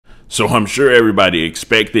So I'm sure everybody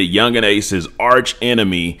expected Yungeen Ace's arch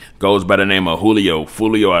enemy goes by the name of Julio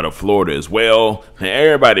Foolio out of Florida as well. And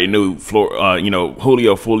everybody knew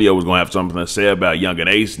Julio Foolio was going to have something to say about Yungeen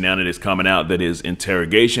Ace. Now that it's coming out that his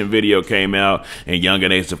interrogation video came out, and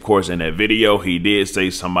Yungeen Ace, of course, in that video, he did say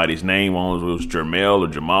somebody's name. It was Jermel or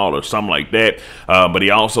Jamal or something like that. But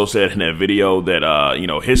he also said in that video that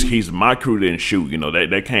my crew didn't shoot.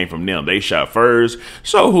 That came from them. They shot first.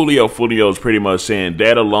 So Julio Foolio is pretty much saying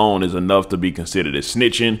that alone is enough to be considered as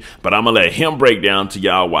snitching, but I'm gonna let him break down to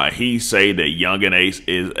y'all why he say that Yungeen Ace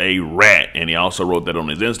is a rat, and he also wrote that on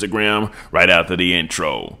his Instagram right after the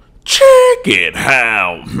intro. Check it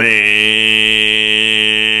out, man.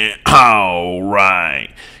 All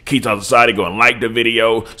right. Keep on society, go and like the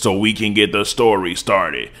video so we can get the story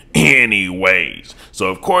started. Anyways, so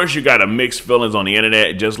of course you got a mixed feelings on the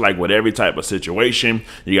internet, just like with every type of situation.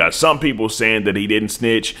 You got some people saying that he didn't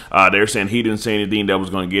snitch. They're saying he didn't say anything that was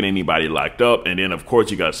going to get anybody locked up. And then of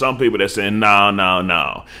course you got some people that saying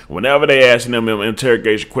no. Whenever they asking them an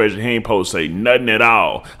interrogation question, he ain't supposed to say nothing at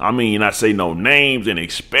all. I mean, not say no names, and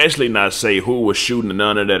especially not say who was shooting,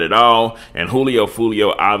 none of that at all. And Julio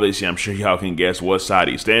Foolio, obviously, I'm sure y'all can guess what side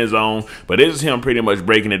he stands on, but this is him pretty much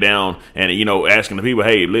breaking it down and asking the people,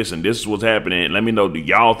 hey, listen, this is what's happening. Let me know, do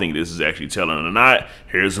y'all think this is actually telling or not?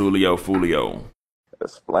 Here's Julio Foolio.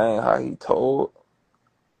 Explain how he told.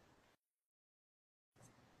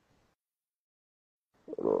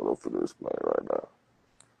 I don't know if I can explain it right now.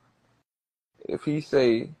 If he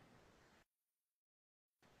say,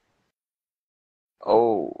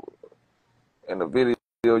 oh, in the video,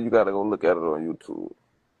 you gotta go look at it on YouTube.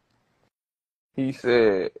 He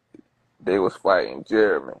said they was fighting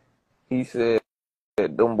Jeremy. He said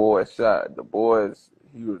that them boys shot. The boys,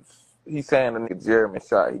 he saying the nigga Jeremy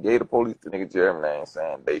shot. He gave the police the nigga Jeremy name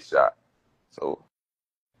saying they shot. So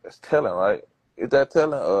that's telling, right? Is that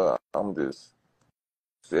telling? I'm just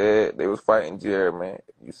said they was fighting Jeremy.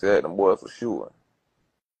 You said them boys was shooting.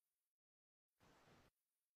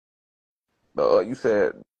 You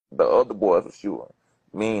said the other boys were shooting,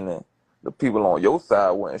 meaning the people on your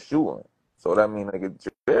side weren't shooting. So that means nigga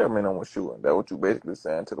Jeremy was shooting. That's what you basically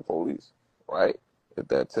saying to the police, right? Is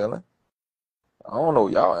that telling? I don't know.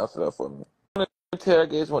 Y'all answer that for me.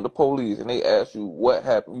 Interrogation with the police and they ask you what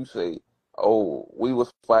happened. You say, oh, we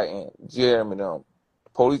was fighting Jeremy them. The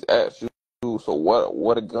police ask you, so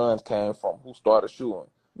what the guns came from? Who started shooting?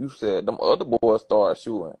 You said them other boys started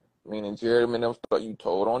shooting, meaning Jeremy them started. You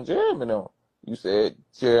told on Jeremy them. You said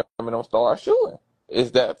Jeremy them started shooting.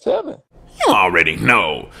 Is that telling? You already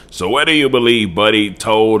know. So whether you believe Buddy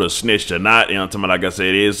told or snitched or not, like I said,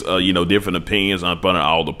 it is different opinions on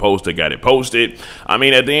all the posts that got it posted. I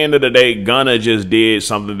mean, at the end of the day, Gunna just did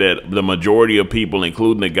something that the majority of people,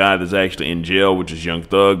 including the guy that's actually in jail, which is Young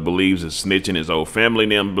Thug, believes is snitching. His whole family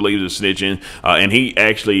them believes is snitching, and he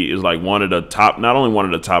actually is like one of the top, not only one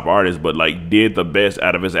of the top artists, but like did the best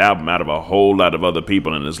out of his album out of a whole lot of other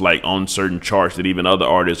people, and it's like on certain charts that even other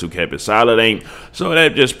artists who kept it silent ain't. So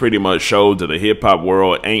that just pretty much shows to the hip-hop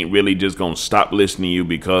world ain't really just gonna stop listening to you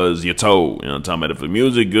because you're told. I'm talking about if the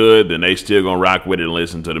music good, then they still gonna rock with it and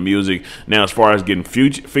listen to the music. Now, as far as getting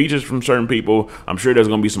features from certain people, I'm sure there's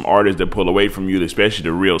gonna be some artists that pull away from you, especially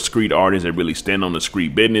the real street artists that really stand on the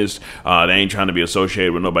street business. They ain't trying to be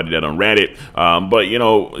associated with nobody that done rat it. But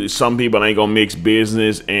some people ain't gonna mix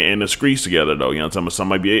business and the streets together though.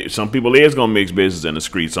 Some people is gonna mix business and the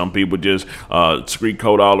street. Some people just street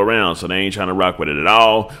code all around, so they ain't trying to rock with it at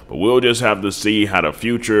all. But we'll just have to see how the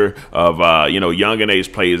future of Yungeen Ace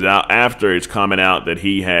plays out after it's coming out that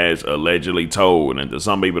he has allegedly told, and to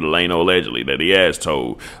some people that ain't no allegedly that he has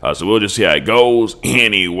told. So we'll just see how it goes.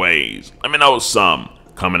 Anyways, let me know some.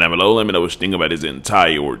 Comment down below. Let me know what you think about his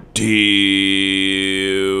entire ordeal.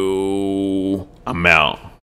 I'm out.